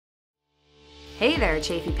Hey there,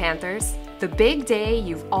 Chafee Panthers! The big day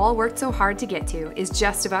you've all worked so hard to get to is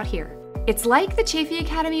just about here. It's like the Chafee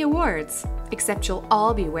Academy Awards, except you'll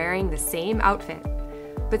all be wearing the same outfit.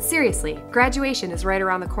 But seriously, graduation is right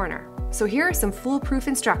around the corner, so here are some foolproof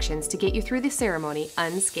instructions to get you through the ceremony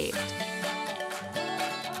unscathed.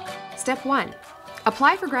 Step 1.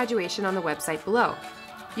 Apply for graduation on the website below.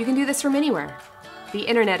 You can do this from anywhere. The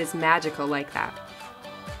internet is magical like that.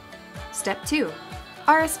 Step 2.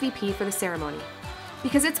 RSVP for the ceremony.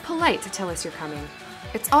 Because it's polite to tell us you're coming.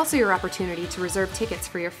 It's also your opportunity to reserve tickets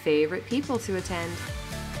for your favorite people to attend.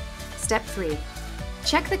 Step 3.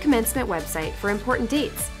 Check the Commencement website for important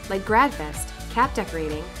dates like GradFest, cap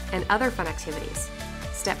decorating, and other fun activities.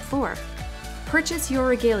 Step 4. Purchase your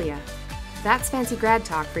regalia. That's fancy grad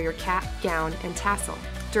talk for your cap, gown, and tassel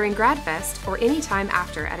during GradFest or any time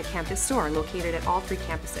after at a campus store located at all 3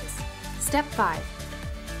 campuses. Step 5.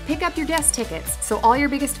 Pick up your guest tickets so all your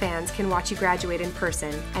biggest fans can watch you graduate in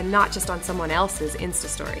person and not just on someone else's Insta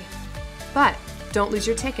story. But don't lose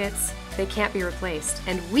your tickets. They can't be replaced,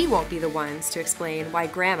 and we won't be the ones to explain why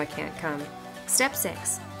Grandma can't come. Step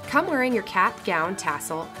 6. Come wearing your cap, gown,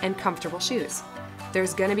 tassel, and comfortable shoes.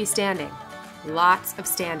 There's gonna be standing. Lots of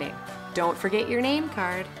standing. Don't forget your name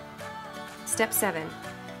card. Step 7.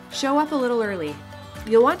 Show up a little early.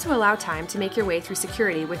 You'll want to allow time to make your way through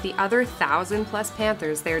security with the other 1,000+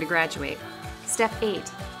 Panthers there to graduate. Step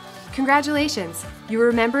 8. Congratulations! You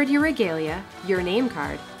remembered your regalia, your name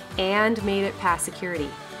card, and made it past security.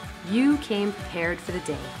 You came prepared for the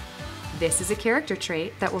day. This is a character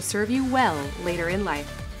trait that will serve you well later in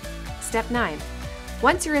life. Step 9.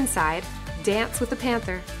 Once you're inside, dance with the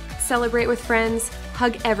Panther, celebrate with friends,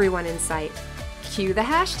 hug everyone in sight. Cue the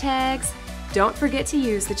hashtags! Don't forget to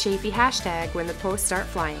use the Chafee hashtag when the posts start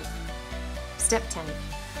flying. Step 10.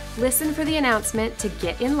 Listen for the announcement to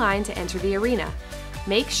get in line to enter the arena.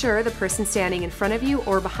 Make sure the person standing in front of you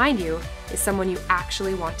or behind you is someone you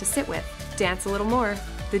actually want to sit with. Dance a little more.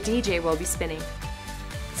 The DJ will be spinning.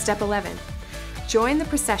 Step 11. Join the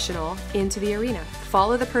processional into the arena.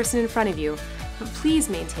 Follow the person in front of you, but please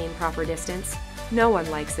maintain proper distance. No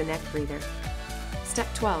one likes a neck breather.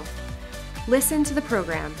 Step 12. Listen to the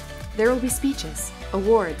program. There will be speeches,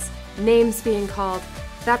 awards, names being called.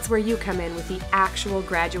 That's where you come in with the actual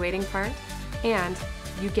graduating part. And,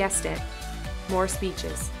 you guessed it, more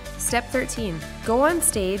speeches. Step 13. Go on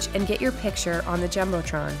stage and get your picture on the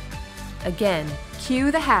Jumbotron. Again, cue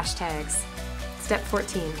the hashtags. Step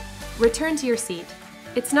 14. Return to your seat.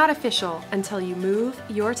 It's not official until you move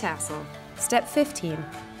your tassel. Step 15.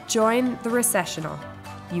 Join the recessional.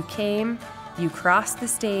 You came, you crossed the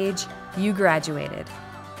stage, you graduated.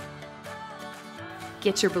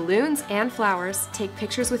 Get your balloons and flowers, take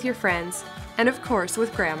pictures with your friends, and of course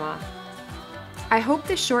with Grandma. I hope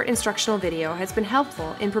this short instructional video has been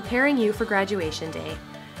helpful in preparing you for graduation day.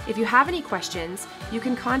 If you have any questions, you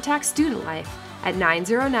can contact Student Life at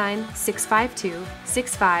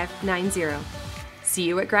 909-652-6590. See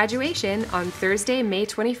you at graduation on Thursday, May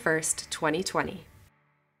 21st, 2020.